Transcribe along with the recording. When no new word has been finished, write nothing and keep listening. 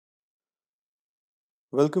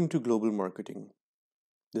Welcome to Global Marketing.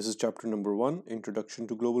 This is chapter number 1, Introduction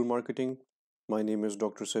to Global Marketing. My name is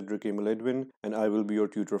Dr. Cedric Emil Edwin, and I will be your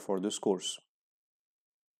tutor for this course.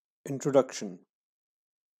 Introduction.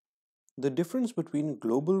 The difference between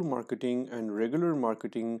global marketing and regular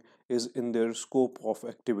marketing is in their scope of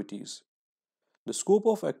activities. The scope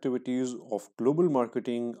of activities of global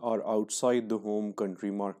marketing are outside the home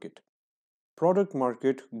country market. Product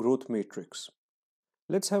market growth matrix.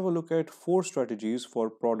 Let's have a look at 4 strategies for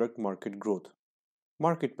product market growth.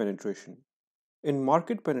 Market penetration. In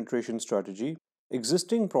market penetration strategy,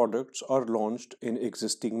 existing products are launched in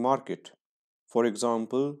existing market. For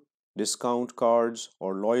example, discount cards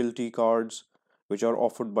or loyalty cards, which are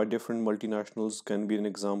offered by different multinationals, can be an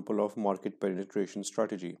example of market penetration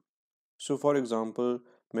strategy. So, for example,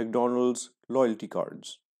 McDonald's loyalty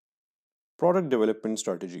cards. Product development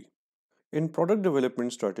strategy. In product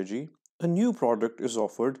development strategy, a new product is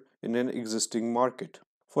offered in an existing market.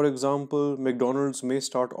 For example, McDonald's may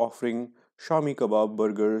start offering Shami Kebab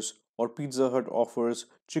burgers or Pizza Hut offers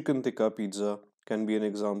chicken tikka pizza can be an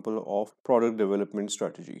example of product development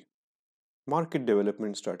strategy. Market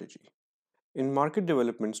development strategy. In market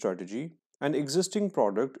development strategy, an existing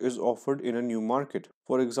product is offered in a new market.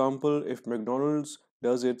 For example, if McDonald's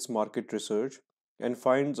does its market research and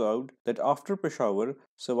finds out that after Peshawar,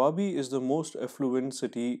 Sawabi is the most affluent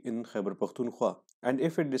city in Khyber Pakhtunkhwa, and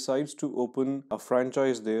if it decides to open a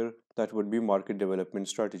franchise there, that would be market development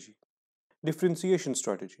strategy. Differentiation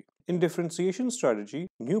strategy. In differentiation strategy,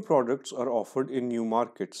 new products are offered in new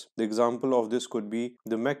markets. The example of this could be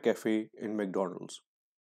the McCafe in McDonald's.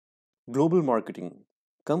 Global marketing.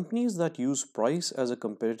 Companies that use price as a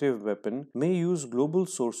competitive weapon may use global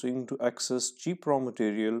sourcing to access cheap raw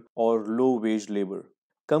material or low wage labor.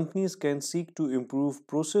 Companies can seek to improve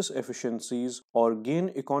process efficiencies or gain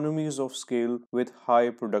economies of scale with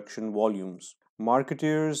high production volumes.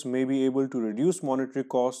 Marketers may be able to reduce monetary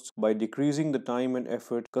costs by decreasing the time and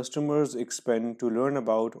effort customers expend to learn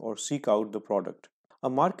about or seek out the product. A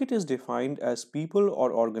market is defined as people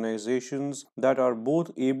or organizations that are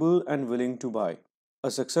both able and willing to buy. A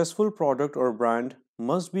successful product or brand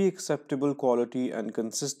must be acceptable quality and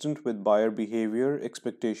consistent with buyer behavior,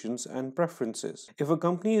 expectations, and preferences. If a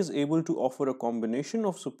company is able to offer a combination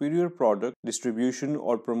of superior product, distribution,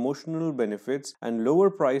 or promotional benefits and lower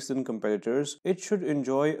price than competitors, it should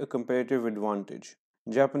enjoy a competitive advantage.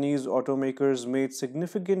 Japanese automakers made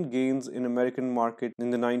significant gains in American market in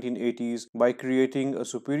the 1980s by creating a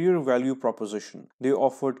superior value proposition. They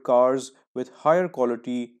offered cars with higher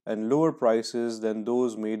quality and lower prices than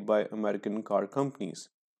those made by American car companies.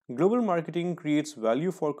 Global marketing creates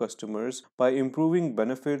value for customers by improving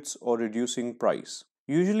benefits or reducing price.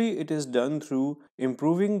 Usually, it is done through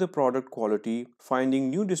improving the product quality, finding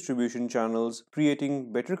new distribution channels,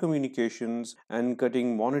 creating better communications, and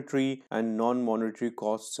cutting monetary and non monetary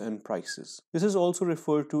costs and prices. This is also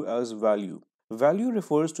referred to as value. Value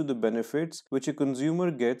refers to the benefits which a consumer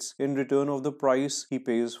gets in return of the price he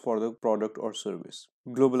pays for the product or service.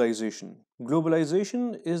 Globalization.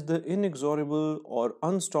 Globalization is the inexorable or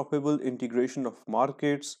unstoppable integration of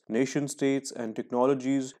markets, nation states, and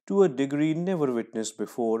technologies to a degree never witnessed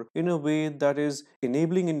before in a way that is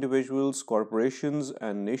enabling individuals, corporations,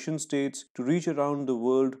 and nation states to reach around the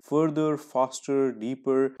world further, faster,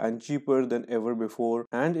 deeper, and cheaper than ever before,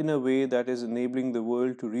 and in a way that is enabling the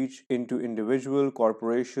world to reach into individual,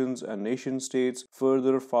 corporations, and nation states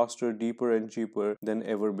further, faster, deeper, and cheaper than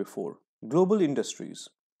ever before. Global industries.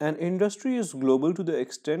 An industry is global to the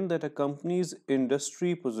extent that a company's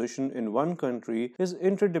industry position in one country is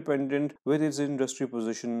interdependent with its industry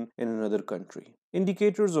position in another country.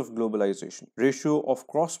 Indicators of globalization: ratio of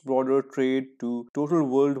cross border trade to total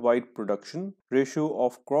worldwide production, ratio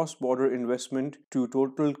of cross border investment to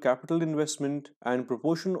total capital investment, and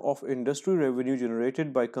proportion of industry revenue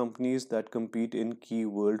generated by companies that compete in key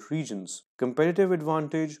world regions. Competitive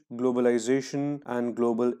advantage, globalization, and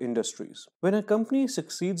global industries. When a company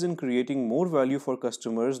succeeds in creating more value for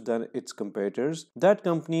customers than its competitors, that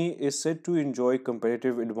company is said to enjoy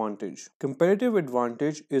competitive advantage. Competitive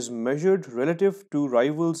advantage is measured relative to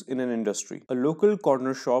rivals in an industry. A local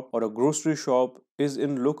corner shop or a grocery shop is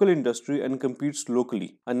in local industry and competes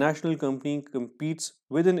locally. A national company competes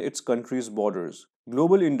within its country's borders.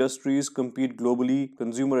 Global industries compete globally.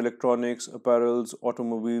 Consumer electronics, apparels,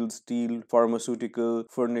 automobiles, steel, pharmaceutical,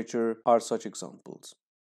 furniture are such examples.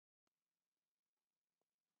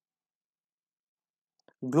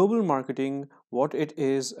 Global marketing, what it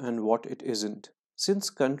is and what it isn't.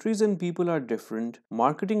 Since countries and people are different,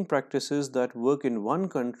 marketing practices that work in one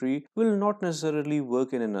country will not necessarily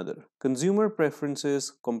work in another. Consumer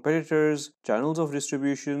preferences, competitors, channels of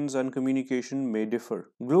distributions, and communication may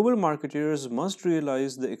differ. Global marketers must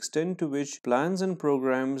realize the extent to which plans and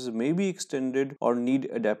programs may be extended or need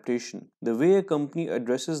adaptation. The way a company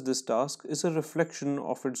addresses this task is a reflection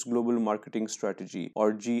of its global marketing strategy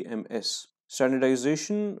or GMS.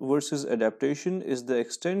 Standardization versus adaptation is the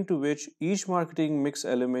extent to which each marketing mix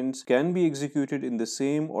elements can be executed in the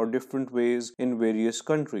same or different ways in various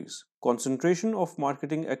countries. Concentration of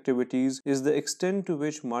marketing activities is the extent to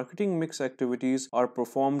which marketing mix activities are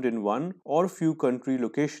performed in one or few country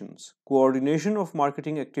locations. Coordination of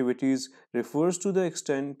marketing activities refers to the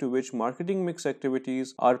extent to which marketing mix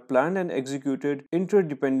activities are planned and executed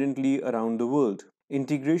interdependently around the world.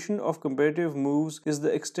 Integration of competitive moves is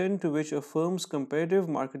the extent to which a firm's competitive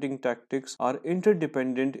marketing tactics are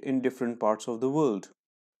interdependent in different parts of the world.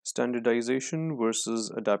 Standardization versus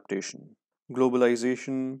adaptation.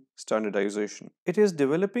 Globalization, standardization. It is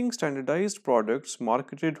developing standardized products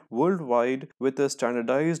marketed worldwide with a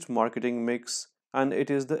standardized marketing mix, and it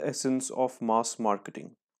is the essence of mass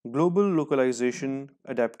marketing. Global localization,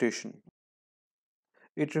 adaptation.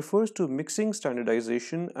 It refers to mixing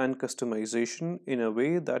standardization and customization in a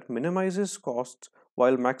way that minimizes costs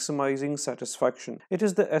while maximizing satisfaction. It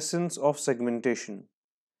is the essence of segmentation.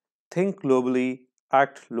 Think globally,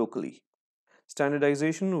 act locally.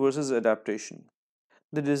 Standardization versus adaptation.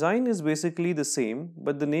 The design is basically the same,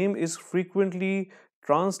 but the name is frequently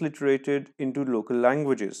transliterated into local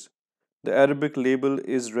languages. The Arabic label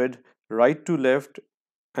is read right to left,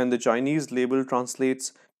 and the Chinese label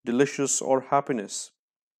translates delicious or happiness.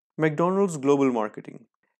 McDonald's global marketing.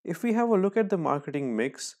 If we have a look at the marketing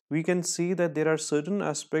mix, we can see that there are certain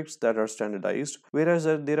aspects that are standardized, whereas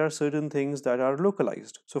there are certain things that are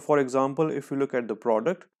localized. So, for example, if you look at the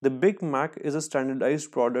product, the Big Mac is a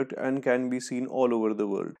standardized product and can be seen all over the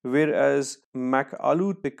world, whereas Mac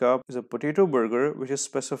Aloo Tikka is a potato burger which is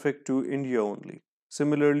specific to India only.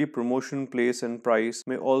 Similarly, promotion, place, and price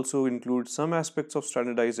may also include some aspects of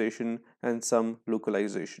standardization and some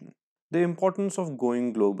localization. The importance of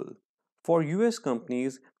going global. For US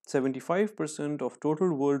companies, 75% of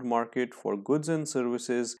total world market for goods and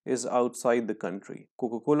services is outside the country.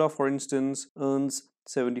 Coca-Cola, for instance, earns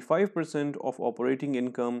 75% of operating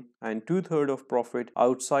income and two-thirds of profit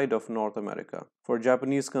outside of North America. For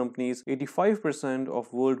Japanese companies, 85%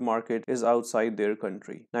 of world market is outside their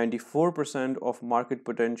country. 94% of market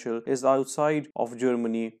potential is outside of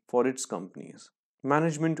Germany for its companies.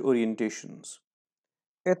 Management orientations.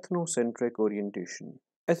 Ethnocentric orientation.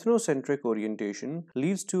 Ethnocentric orientation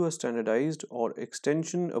leads to a standardized or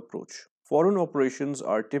extension approach. Foreign operations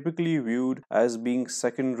are typically viewed as being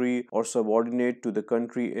secondary or subordinate to the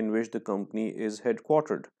country in which the company is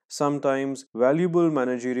headquartered. Sometimes, valuable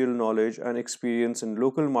managerial knowledge and experience in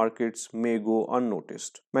local markets may go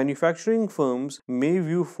unnoticed. Manufacturing firms may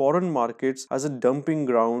view foreign markets as a dumping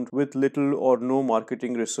ground with little or no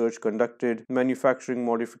marketing research conducted, manufacturing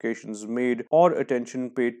modifications made, or attention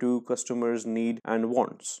paid to customers' needs and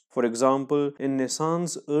wants. For example, in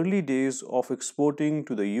Nissan's early days of exporting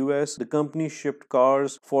to the US, the company shipped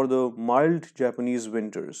cars for the mild Japanese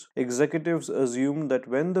winters. Executives assumed that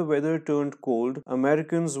when the weather turned cold,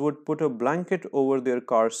 Americans would put a blanket over their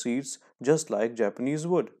car seats just like Japanese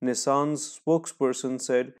would. Nissan's spokesperson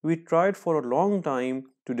said, "We tried for a long time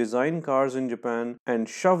to design cars in Japan and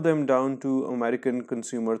shove them down to American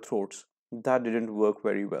consumer throats. That didn't work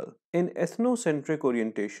very well." In ethnocentric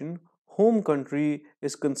orientation, home country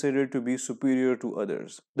is considered to be superior to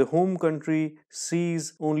others. The home country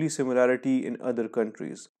sees only similarity in other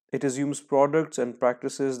countries. It assumes products and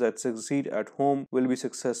practices that succeed at home will be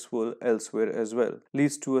successful elsewhere as well,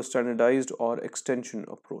 leads to a standardized or extension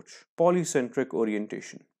approach. Polycentric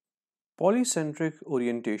orientation. Polycentric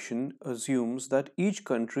orientation assumes that each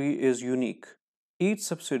country is unique. Each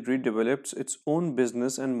subsidiary develops its own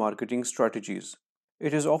business and marketing strategies.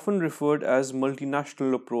 It is often referred as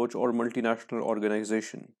multinational approach or multinational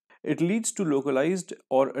organization. It leads to localized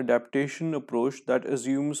or adaptation approach that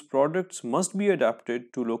assumes products must be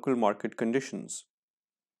adapted to local market conditions.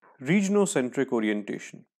 Regionocentric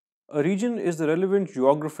orientation. A region is the relevant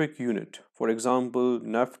geographic unit, for example,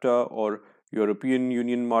 NAFTA or European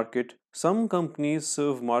Union market. Some companies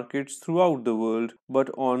serve markets throughout the world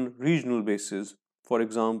but on regional basis, for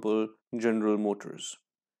example, General Motors.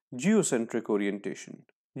 Geocentric orientation.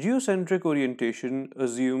 Geocentric orientation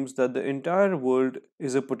assumes that the entire world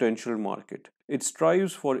is a potential market. It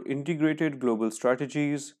strives for integrated global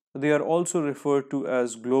strategies, They are also referred to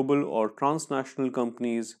as global or transnational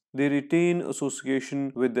companies. They retain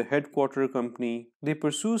association with the headquarter company. They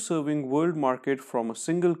pursue serving world market from a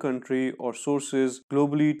single country or sources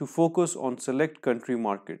globally to focus on select country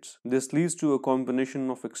markets. This leads to a combination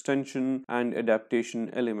of extension and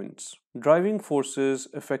adaptation elements. Driving forces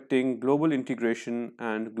affecting global integration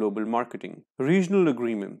and global marketing. Regional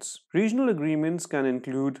agreements. Regional agreements can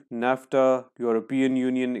include NAFTA, European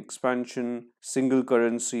Union expansion, single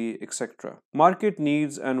currency, etc. Market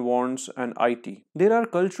needs and wants and IT. There are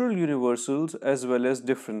cultural universals as well as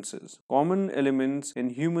differences. Common elements in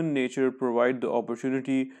human nature provide the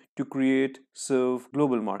opportunity to create, serve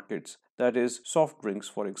global markets, that is, soft drinks,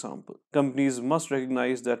 for example. Companies must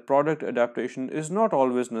recognize that product adaptation is not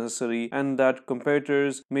always necessary and that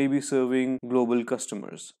competitors may be serving global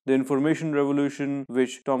customers. The information revolution,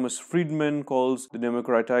 which Thomas Friedman calls the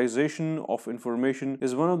democratization of information,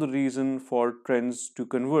 is one of the reasons for trends to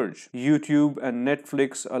converge. YouTube and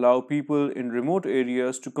Netflix allow people in remote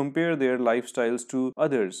areas to compare their lifestyles to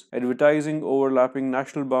others. Advertising overlapping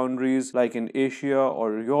national boundaries like in Asia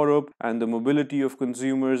or Europe and the mobility of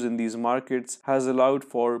consumers in these markets has allowed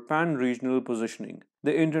for pan-regional positioning.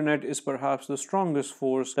 The internet is perhaps the strongest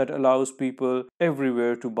force that allows people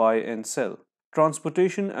everywhere to buy and sell.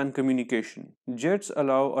 Transportation and communication. Jets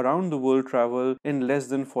allow around the world travel in less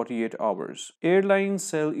than 48 hours. Airlines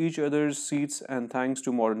sell each other's seats, and thanks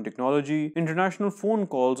to modern technology, international phone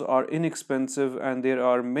calls are inexpensive and there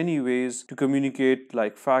are many ways to communicate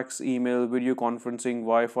like fax, email, video conferencing,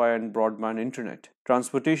 Wi-Fi and broadband internet.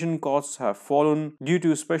 Transportation costs have fallen due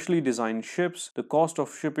to specially designed ships. The cost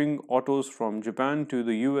of shipping autos from Japan to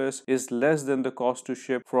the US is less than the cost to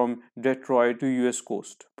ship from Detroit to US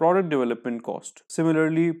coast. Product development cost.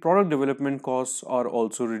 Similarly, product development costs are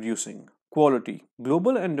also reducing. Quality.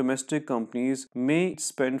 Global and domestic companies may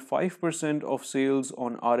spend 5% of sales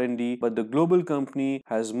on R&D, but the global company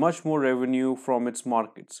has much more revenue from its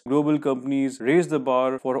markets. Global companies raise the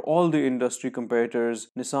bar for all the industry competitors.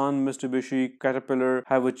 Nissan, Mitsubishi, Caterpillar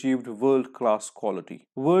have achieved world-class quality.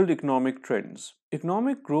 World economic trends.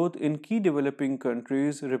 Economic growth in key developing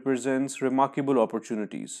countries represents remarkable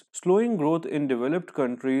opportunities. Slowing growth in developed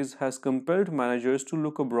countries has compelled managers to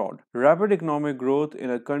look abroad. Rapid economic growth in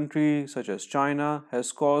a country such as China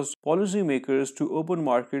has caused policymakers to open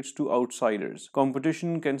markets to outsiders.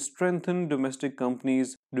 Competition can strengthen domestic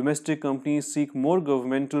companies. Domestic companies seek more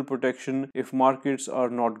governmental protection if markets are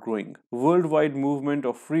not growing. Worldwide movement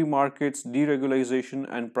of free markets, deregulation,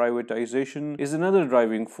 and privatization is another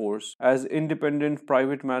driving force as independent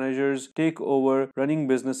private managers take over running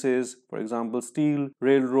businesses, for example, steel,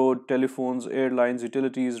 railroad, telephones, airlines,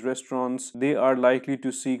 utilities, restaurants. They are likely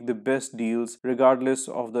to seek the best deals regardless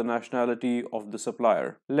of the nationality of the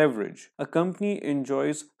supplier. Leverage. A company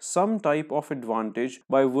enjoys some type of advantage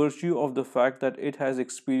by virtue of the fact that it has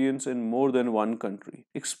experience in more than one country.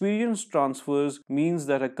 Experience transfers means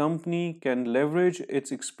that a company can leverage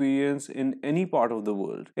its experience in any part of the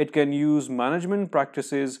world. It can use management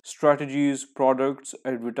practices, strategies, products,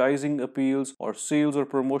 advertising appeals, or sales or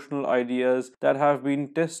promotional ideas that have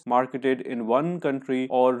been test marketed in one country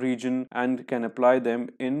or region and can apply them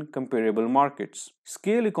in comparable markets.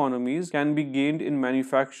 Scale economies can be gained in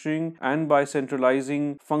manufacturing and by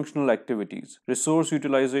centralizing functional activities. Resource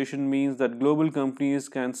utilization means that global companies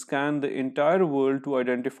can scan the entire world to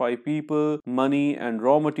identify people, money, and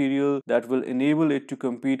raw material that will enable it to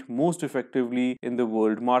compete most effectively in the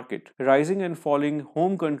world market. Rising and falling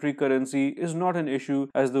home country currency is not an issue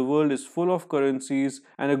as the world is full of currencies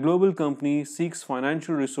and a global company seeks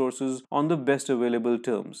financial resources on the best available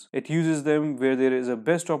terms. It uses them where there is a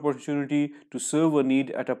best opportunity to serve a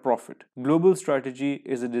need at a profit. Global strategy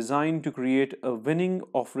is a design to create a winning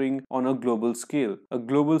offering on a global scale. A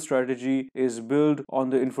global strategy is built on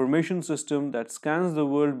the information system that scans the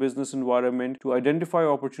world business environment to identify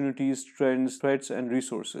opportunities, trends, threats, and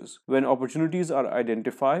resources. When opportunities are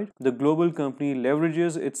identified, the global company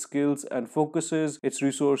leverages its skills and focuses its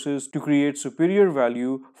resources to create superior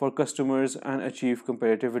value for customers and achieve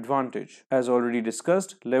competitive advantage. As already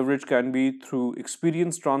discussed, leverage can be through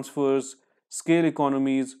experience transfers, scale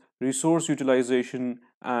economies, resource utilization,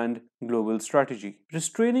 and global strategy.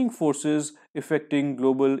 Restraining forces affecting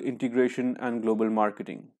global integration and global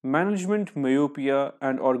marketing. Management myopia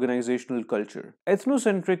and organizational culture.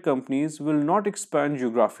 Ethnocentric companies will not expand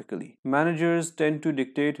geographically. Managers tend to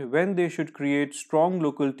dictate when they should create strong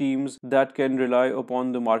local teams that can rely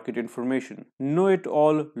upon the market information.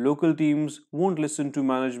 Know-it-all local teams won't listen to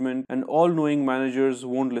management, and all-knowing managers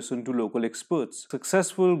won't listen to local experts.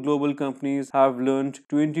 Successful global companies have learned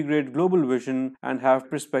to integrate global vision and have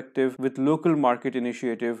perspective with local market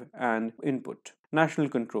initiative and input. national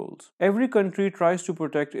controls. Every country tries to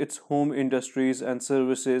protect its home industries and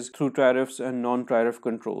services through tariffs and non tariff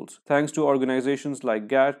controls. Thanks to organizations like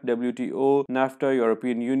GATT, WTO, NAFTA,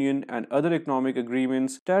 European Union, and other economic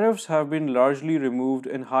agreements, tariffs have been largely removed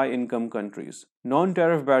in high income countries. Non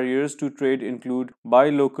tariff barriers to trade include buy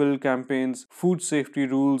local campaigns, food safety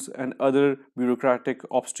rules, and other bureaucratic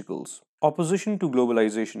obstacles. Opposition to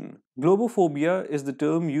globalization. Globophobia is the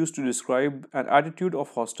term used to describe an attitude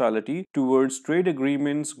of hostility towards trade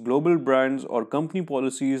agreements, global brands, or company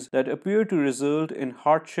policies that appear to result in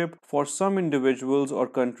hardship for some individuals or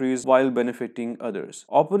countries while benefiting others.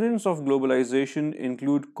 Opponents of globalization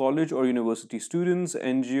include college or university students,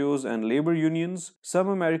 NGOs, and labor unions. Some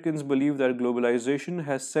Americans believe that globalization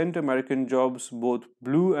has sent American jobs, both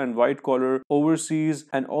blue and white collar, overseas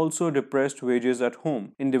and also depressed wages at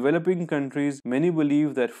home. In developing countries, many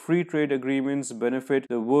believe that free trade agreements benefit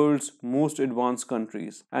the world's most advanced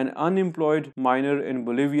countries. An unemployed miner in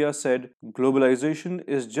Bolivia said, "Globalization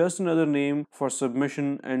is just another name for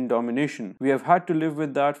submission and domination. We have had to live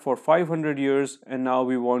with that for 500 years and now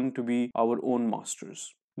we want to be our own masters."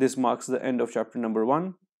 This marks the end of chapter number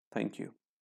 1. Thank you.